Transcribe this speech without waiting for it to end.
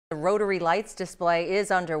Rotary Lights display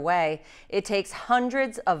is underway. It takes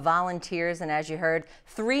hundreds of volunteers and, as you heard,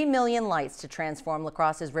 3 million lights to transform La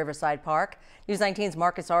Crosse's Riverside Park. News 19's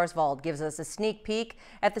Marcus Arsvold gives us a sneak peek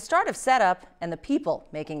at the start of setup and the people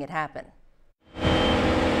making it happen.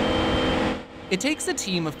 It takes a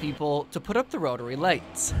team of people to put up the Rotary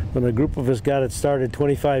Lights. When a group of us got it started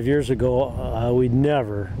 25 years ago, we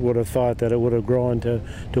never would have thought that it would have grown to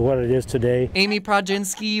what it is today. Amy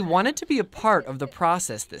Prajinsky wanted to be a part of the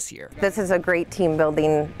process this year. This is a great team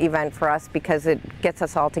building event for us because it gets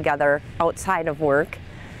us all together outside of work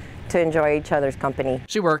to enjoy each other's company.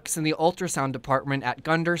 She works in the ultrasound department at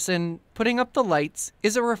Gunderson. Putting up the lights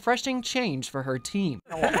is a refreshing change for her team.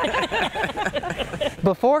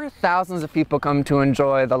 Before thousands of people come to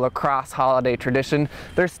enjoy the La Crosse holiday tradition,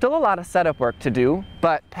 there's still a lot of setup work to do,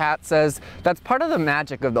 but Pat says that's part of the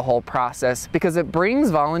magic of the whole process because it brings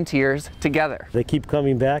volunteers together. They keep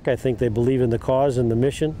coming back. I think they believe in the cause and the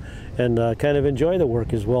mission and kind of enjoy the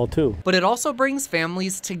work as well too. But it also brings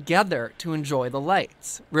families together to enjoy the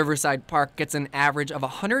lights. Riverside Park gets an average of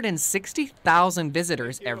 160,000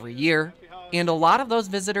 visitors every year. And a lot of those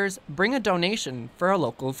visitors bring a donation for a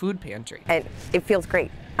local food pantry. And it feels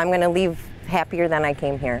great. I'm going to leave happier than I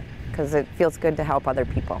came here because it feels good to help other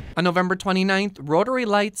people. On November 29th, Rotary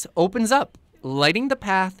Lights opens up, lighting the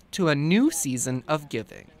path to a new season of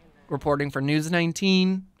giving. Reporting for News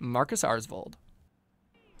 19, Marcus Arsvold.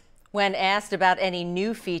 When asked about any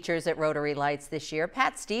new features at Rotary Lights this year,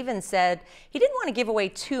 Pat Stevens said he didn't want to give away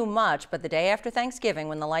too much, but the day after Thanksgiving,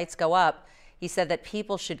 when the lights go up, he said that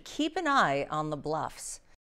people should keep an eye on the bluffs.